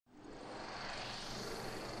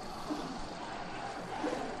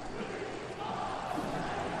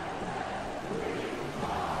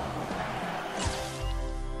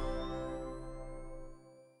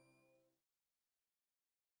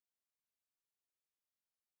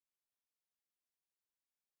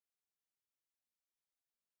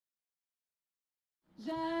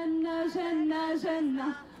جنة جنة جنة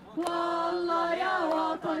والله يا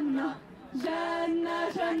وطننا جنة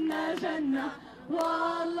جنة جنة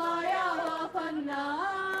والله يا وطننا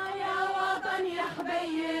يا وطن يا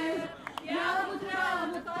حبيب يا ابو تراب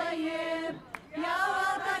الطيب يا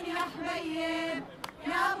وطن يا حبيب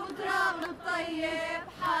يا ابو تراب الطيب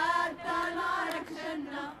حتى نارك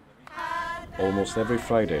جنة. Almost every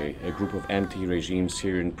Friday, a group of anti-regime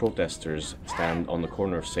Syrian protesters stand on the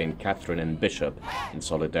corner of St. Catherine and Bishop in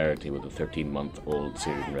solidarity with the 13-month-old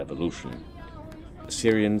Syrian revolution.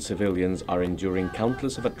 Syrian civilians are enduring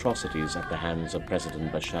countless of atrocities at the hands of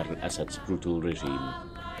President Bashar al-Assad's brutal regime.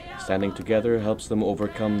 Standing together helps them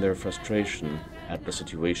overcome their frustration at the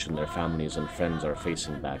situation their families and friends are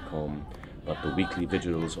facing back home. But the weekly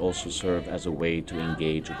vigils also serve as a way to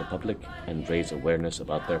engage with the public and raise awareness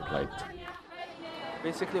about their plight.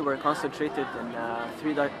 Basically, we're concentrated in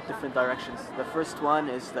three different directions. The first one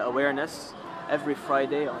is the awareness. Every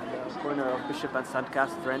Friday on the corner of Bishop and St.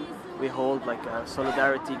 Catherine, we hold like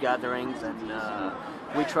solidarity gatherings, and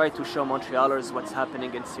we try to show Montrealers what's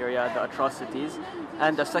happening in Syria, the atrocities.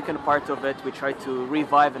 And the second part of it, we try to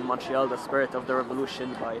revive in Montreal the spirit of the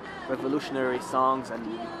revolution by revolutionary songs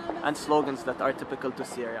and slogans that are typical to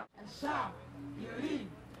Syria.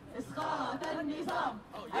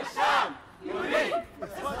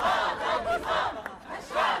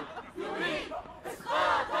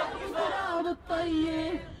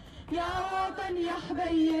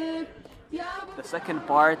 The second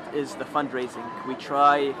part is the fundraising. We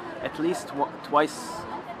try at least twice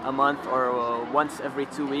a month or once every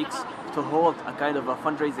 2 weeks to hold a kind of a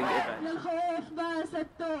fundraising event.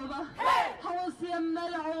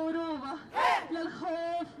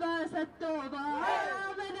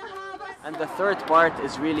 And the third part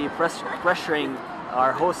is really pressuring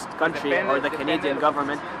our host country or the Canadian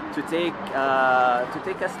government to take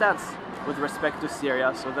a stance with respect to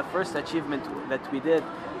Syria. So the first achievement that we did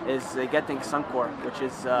is getting Suncor, which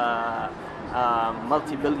is a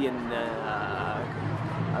multi-billion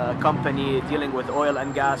company dealing with oil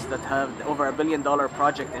and gas that have over $1 billion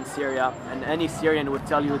project in Syria. And any Syrian would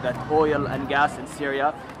tell you that oil and gas in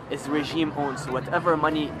Syria is regime owned. So whatever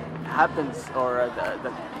money happens or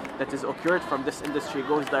that is occurred from this industry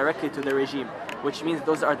goes directly to the regime, which means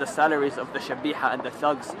those are the salaries of the shabiha and the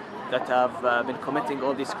thugs that have been committing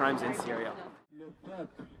all these crimes in Syria. Le peuple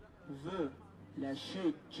veut la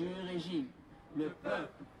chute du régime. Le peuple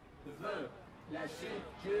veut la chute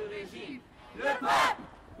du régime. Le peuple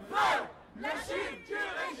veut la chute du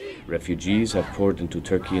régime. Refugees have poured into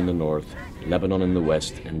Turkey in the north, Lebanon in the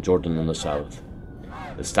west, and Jordan in the south.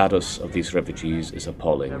 The status of these refugees is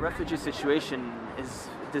appalling. The refugee situation is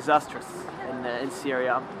disastrous in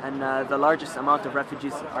Syria, and the largest amount of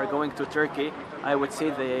refugees are going to Turkey. I would say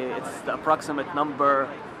the approximate number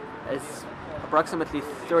is approximately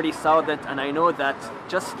 30,000, and I know that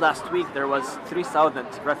just last week there was 3,000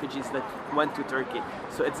 refugees that went to Turkey.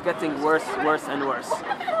 So it's getting worse and worse.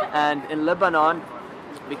 And in Lebanon,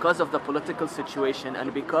 because of the political situation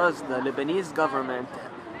and because the Lebanese government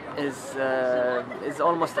is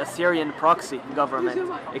almost a Syrian proxy government,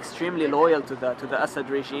 extremely loyal to the Assad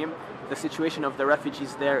regime, the situation of the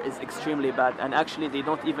refugees there is extremely bad. And actually they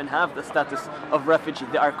don't even have the status of refugee,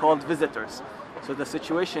 they are called visitors. So the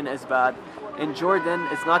situation is bad. In Jordan,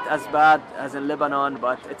 it's not as bad as in Lebanon,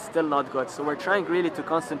 but it's still not good. So we're trying really to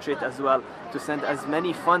concentrate as well, to send as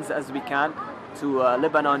many funds as we can to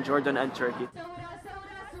Lebanon, Jordan, and Turkey.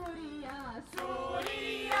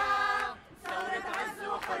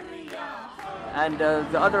 And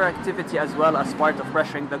the other activity as well as part of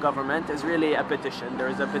pressuring the government is really a petition. There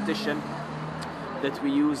is a petition that we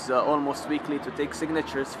use almost weekly to take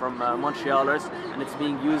signatures from Montrealers, and it's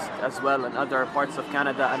being used as well in other parts of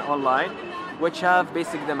Canada and online, which have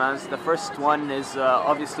basic demands. The first one is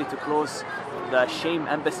obviously to close the shame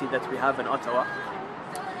embassy that we have in Ottawa.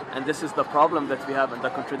 And this is the problem that we have and the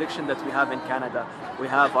contradiction that we have in Canada. We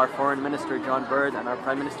have our Foreign Minister John Bird and our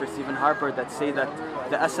Prime Minister Stephen Harper that say that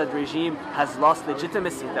the Assad regime has lost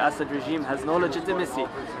legitimacy. The Assad regime has no legitimacy.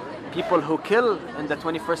 People who kill in the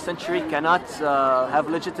 21st century cannot have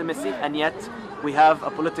legitimacy, and yet we have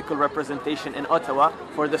a political representation in Ottawa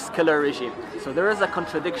for this killer regime. So there is a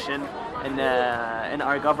contradiction in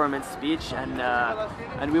our government speech,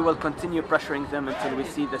 and we will continue pressuring them until we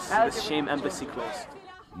see this shame embassy closed.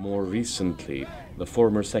 More recently, the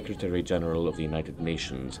former Secretary General of the United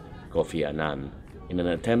Nations, Kofi Annan, in an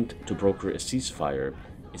attempt to broker a ceasefire,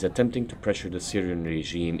 is attempting to pressure the Syrian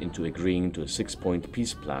regime into agreeing to a 6-point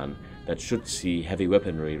peace plan that should see heavy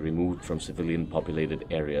weaponry removed from civilian populated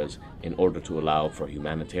areas in order to allow for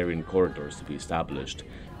humanitarian corridors to be established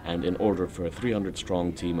and in order for a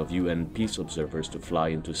 300-strong team of UN peace observers to fly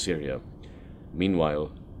into Syria.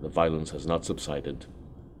 Meanwhile, the violence has not subsided.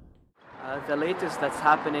 The latest that's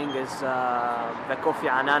happening is the Kofi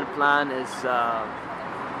Annan plan is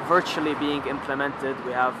virtually being implemented.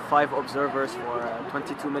 We have 5 observers for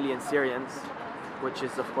 22 million Syrians, which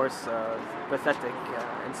is of course pathetic.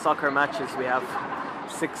 In soccer matches we have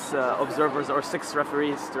 6 observers or 6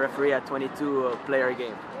 referees to referee a 22-player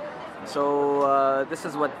game. So this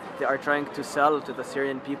is what they are trying to sell to the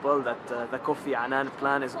Syrian people, that the Kofi Annan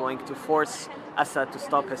plan is going to force Assad to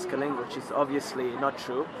stop his killing, which is obviously not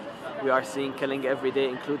true. We are seeing killing every day,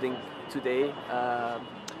 including today.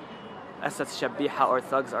 Assad's Shabiha or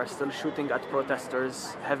thugs are still shooting at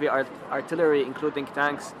protesters. Heavy artillery, including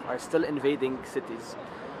tanks, are still invading cities.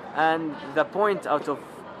 And the point out of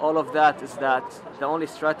all of that is that the only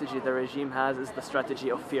strategy the regime has is the strategy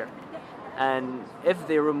of fear. And if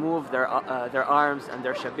they remove their arms and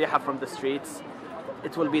their Shabiha from the streets,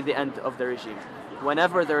 it will be the end of the regime.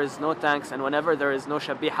 Whenever there is no tanks and whenever there is no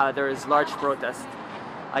Shabiha, there is large protest.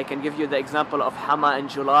 I can give you the example of Hama in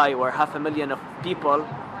July, where 500,000 of people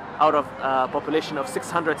out of a population of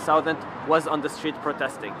 600,000 was on the street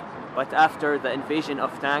protesting. But after the invasion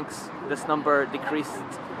of tanks, this number decreased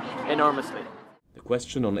enormously. The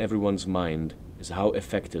question on everyone's mind is how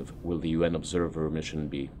effective will the UN observer mission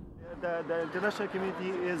be? The international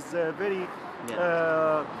community is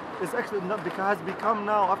is actually not, because has become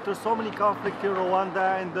now, after so many conflicts in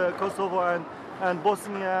Rwanda and Kosovo and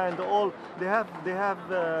Bosnia and all, they have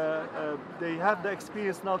the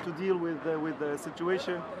experience now to deal with the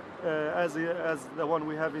situation as the one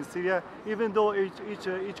we have in Syria. Even though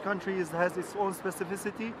each country has its own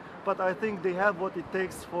specificity, but I think they have what it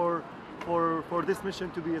takes for this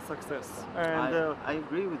mission to be a success. And I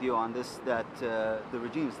agree with you on this, that the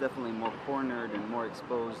regime is definitely more cornered and more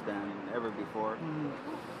exposed than ever before.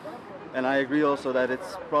 And I agree also that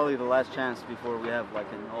it's probably the last chance before we have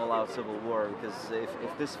like an all-out civil war, because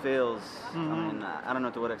if this fails, I mean, I don't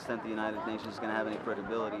know to what extent the United Nations is going to have any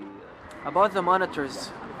credibility. About the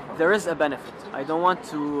monitors, there is a benefit. I don't want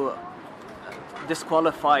to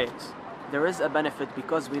disqualify it. There is a benefit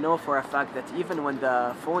because we know for a fact that even when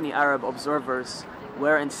the phony Arab observers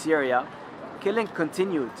were in Syria, killing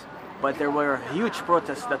continued. But there were huge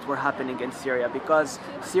protests that were happening in Syria because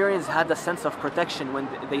Syrians had a sense of protection when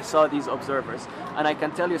they saw these observers. And I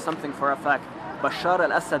can tell you something for a fact. Bashar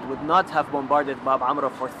al-Assad would not have bombarded Bab Amro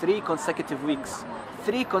for 3 consecutive weeks.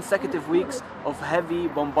 3 consecutive weeks of heavy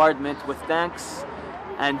bombardment with tanks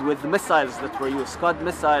and with missiles that were used, Scud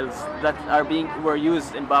missiles that were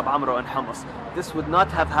used in Bab Amro and Hamas. This would not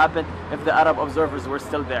have happened if the Arab observers were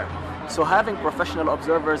still there. So having professional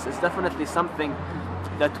observers is definitely something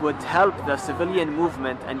that would help the civilian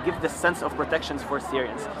movement and give this sense of protections for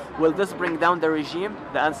Syrians. Will this bring down the regime?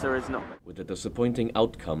 The answer is no. With the disappointing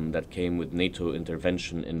outcome that came with NATO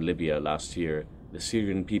intervention in Libya last year, the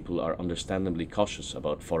Syrian people are understandably cautious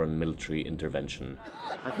about foreign military intervention.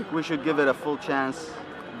 I think we should give it a full chance,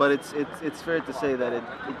 but it's fair to say that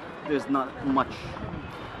there's not much.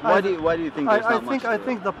 Why do you think there's not much? I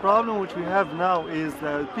think the problem which we have now is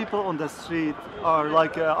that people on the street are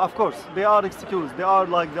like, of course, they are excused. They are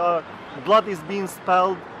like, blood is being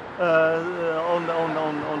spilled on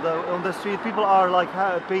the street. People are like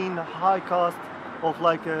paying high cost of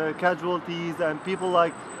like casualties, and people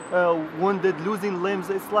like wounded, losing limbs.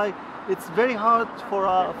 It's very hard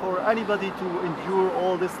for anybody to endure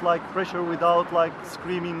all this like pressure without like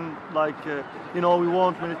screaming like we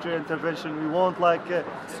want military intervention, we want like a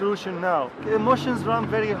solution now. Emotions run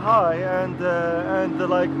very high, and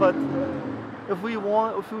like, but if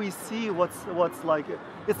we see what's like,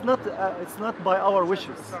 it's not by our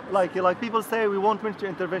wishes. Like people say we want military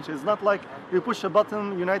intervention. It's not like we push a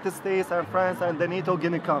button, United States and France and the NATO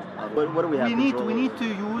gonna come. But what do we have? We need to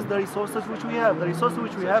use the resources which we have. The resources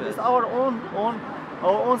which we have is our own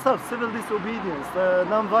self, civil disobedience,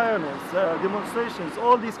 non-violence, demonstrations,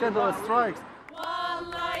 all these kind of strikes.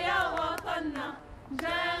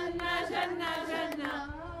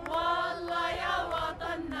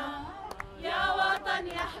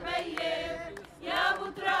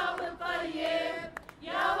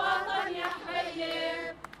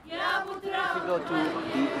 If we go to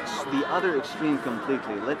the other extreme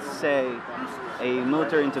completely, let's say a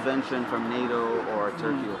military intervention from NATO or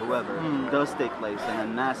Turkey or whoever does take place and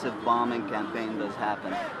a massive bombing campaign does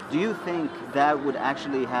happen, do you think that would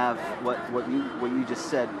actually have what you just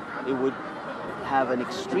said? It would have an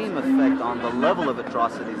extreme effect on the level of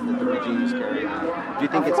atrocities that the regime is carrying out? Do you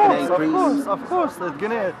think it's going to increase? Of course, it's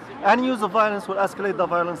going to. Any use of violence will escalate the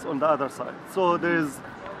violence on the other side. So there's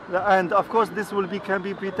and of course this can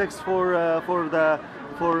be pretext for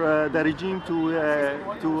the regime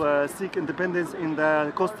to seek independence in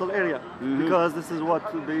the coastal area, because this is what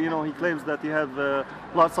he claims that he have a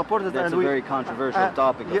lot of supporters. That's and a very controversial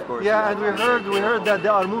topic, of course. Yeah, and we heard that they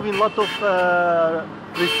are moving a lot of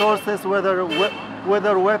resources, whether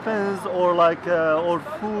weapons or or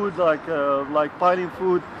food, like piling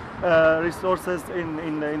food resources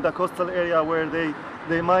in the coastal area, where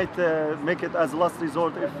they might make it as last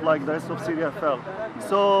resort if the rest of Syria fell.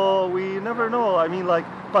 So we never know. I mean,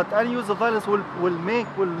 but any use of violence will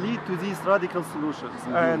lead to these radical solutions.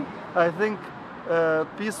 And I think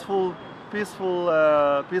peaceful,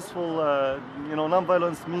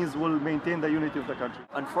 non-violence means will maintain the unity of the country.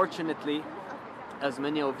 Unfortunately, as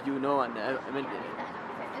many of you know, and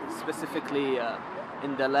specifically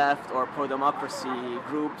in the left or pro-democracy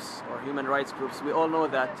groups or human rights groups, we all know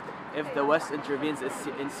that if the West intervenes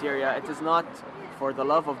in Syria, it is not for the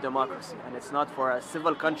love of democracy, and it's not for a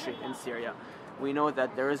civil country in Syria. We know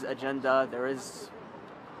that there is agenda, there is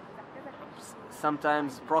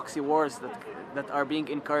sometimes proxy wars that are being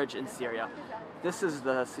encouraged in Syria. This is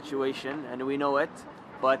the situation, and we know it,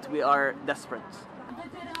 but we are desperate.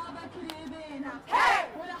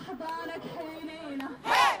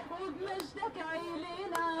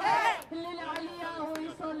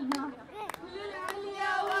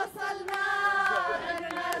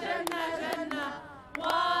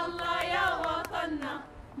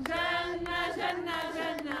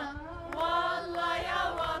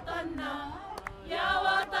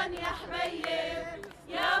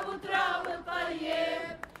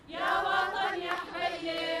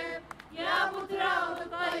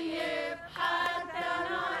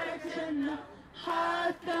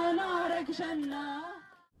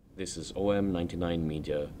 This is OM99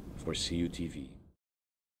 Media for CUTV.